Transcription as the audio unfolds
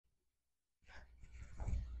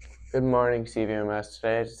Good morning, CVMS.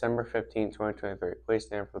 Today is December 15, 2023. Please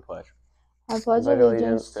stand for the pledge. I pledge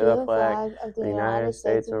allegiance to the flag of the the United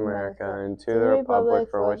States of America and to the republic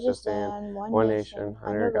for which it stands, one nation,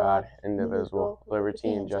 under God, indivisible, with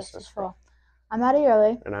liberty and justice for all. I'm Addie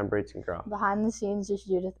Early. And I'm Breeton Crow. Behind the scenes is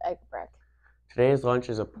Judith Egbrecht. Today's lunch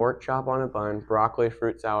is a pork chop on a bun, broccoli,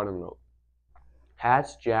 fruit salad, and milk.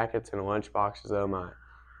 Hats, jackets, and lunch boxes, oh my.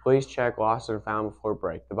 Please check lost and found before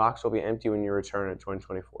break. The box will be empty when you return in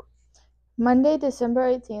 2024. Monday, December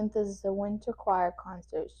 18th is the Winter Choir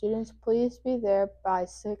Concert. Students, please be there by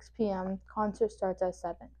 6 p.m. Concert starts at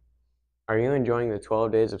 7. Are you enjoying the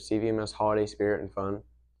 12 days of CVMS holiday spirit and fun?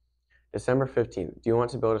 December 15th, do you want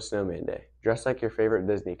to build a snowman day? Dress like your favorite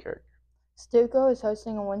Disney character. Stuco is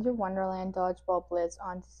hosting a Winter Wonderland Dodgeball Blitz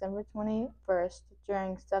on December 21st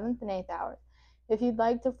during 7th and 8th hours. If you'd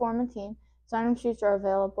like to form a team, sign-up sheets are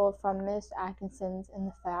available from Miss Atkinson's in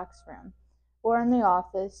the fax room or in the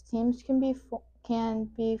office. Teams can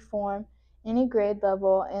be formed any grade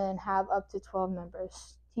level and have up to 12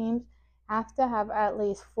 members. Teams have to have at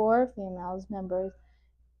least 4 females members.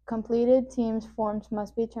 Completed teams forms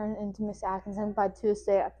must be turned into Miss Atkinson by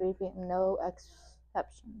Tuesday at 3 p.m. No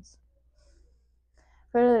exceptions.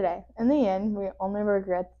 For today, in the end, we only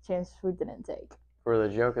regret the chances we didn't take. For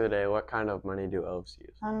the joke of the day, what kind of money do elves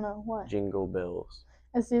use? I don't know what. Jingle bells.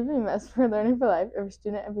 At CVMS, for learning for life, every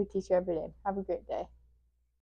student, every teacher, every day. Have a great day.